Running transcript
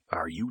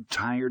Are you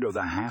tired of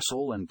the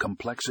hassle and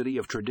complexity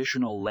of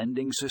traditional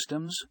lending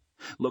systems?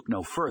 Look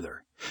no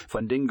further.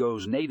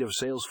 Fundingo's native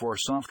Salesforce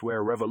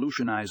software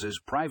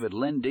revolutionizes private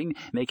lending,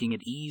 making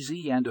it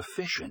easy and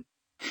efficient.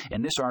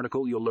 In this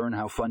article, you'll learn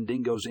how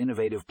Fundingo's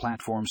innovative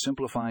platform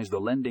simplifies the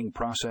lending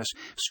process,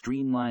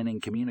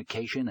 streamlining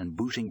communication and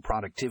boosting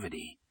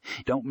productivity.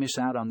 Don't miss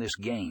out on this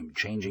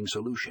game-changing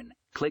solution.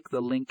 Click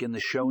the link in the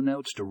show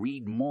notes to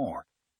read more.